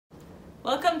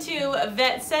Welcome to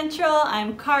Vet Central.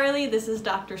 I'm Carly. This is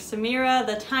Dr. Samyra,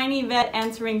 the tiny vet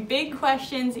answering big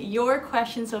questions, your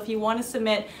questions. So if you want to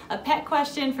submit a pet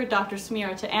question for Dr.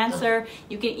 Samyra to answer,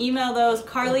 you can email those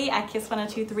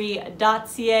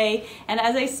carly@kiss1023.ca. And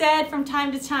as I said, from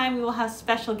time to time, we will have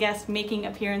special guests making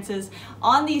appearances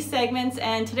on these segments.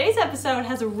 And today's episode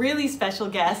has a really special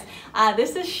guest.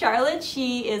 This is Charlotte.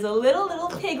 She is a little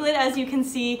piglet, as you can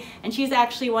see, and she's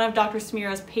actually one of Dr.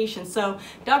 Samyra's patients. So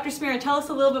Dr. Samyra, tell us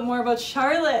a little bit more about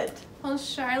Charlotte. Well,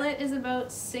 Charlotte is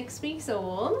about 6 weeks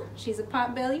old. She's a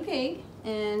pot-belly pig,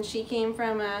 and she came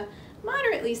from a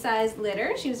moderately sized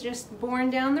litter. She was just born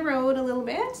down the road a little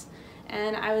bit,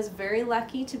 and I was very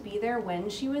lucky to be there when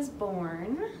she was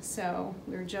born. So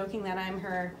we were joking that I'm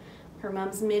her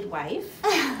mom's midwife,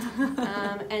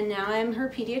 and now I'm her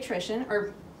pediatrician,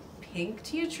 or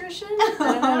pig-tiatrician? I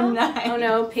don't know. Oh, nice. Oh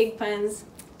no, pig puns,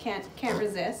 can't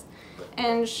resist.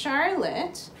 And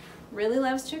Charlotte really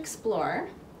loves to explore.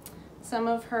 Some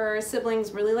of her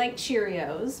siblings really like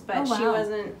Cheerios, but she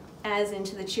wasn't as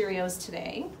into the Cheerios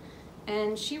today.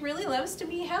 And she really loves to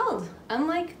be held,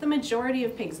 unlike the majority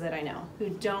of pigs that I know who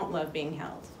don't love being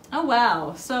held. Oh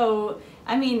wow. So,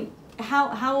 I mean,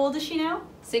 how old is she now?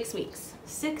 6 weeks.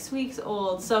 6 weeks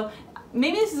old. So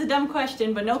maybe this is a dumb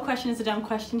question, but no question is a dumb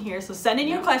question here. So send in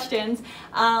your questions.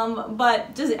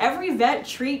 But does every vet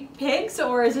treat pigs,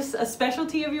 or is this a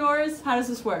specialty of yours? How does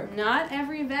this work? Not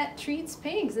every vet treats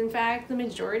pigs. In fact, the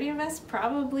majority of us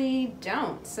probably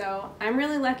don't. So I'm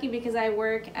really lucky because I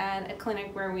work at a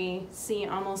clinic where we see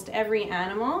almost every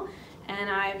animal, and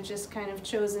I've just kind of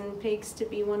chosen pigs to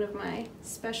be one of my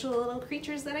special little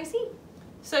creatures that I see.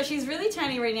 So she's really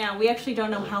tiny right now. We actually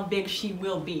don't know how big she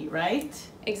will be, right?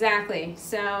 Exactly.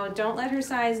 So don't let her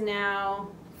size now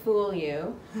fool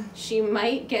you. She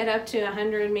might get up to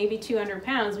 100, maybe 200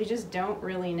 pounds. We just don't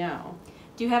really know.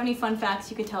 Do you have any fun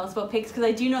facts you could tell us about pigs? Because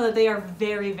I do know that they are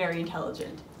very, very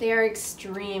intelligent. They are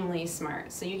extremely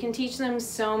smart. So you can teach them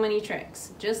so many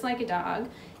tricks, just like a dog.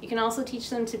 You can also teach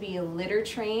them to be litter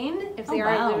trained if they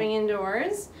are living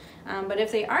indoors. But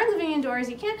if they are living indoors,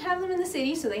 you can't have them in the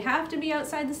city, so they have to be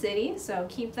outside the city. So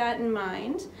keep that in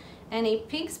mind. And a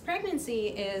pig's pregnancy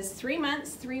is 3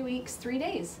 months, 3 weeks, 3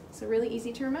 days. So really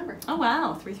easy to remember. Oh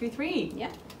wow, 333.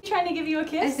 Yeah. Trying to give you a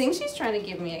kiss? I think she's trying to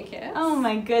give me a kiss. Oh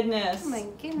my goodness. Oh my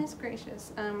goodness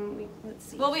gracious. Let's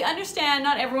see. Well, we understand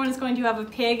not everyone is going to have a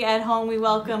pig at home. We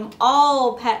welcome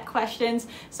all pet questions.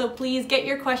 So please get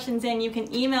your questions in. You can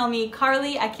email me,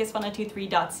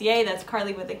 carly@kiss1023.ca. That's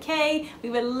Carly with a K. We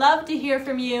would love to hear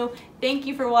from you. Thank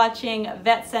you for watching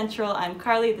Vet Central. I'm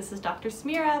Carly. This is Dr.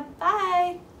 Samyra.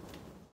 Bye.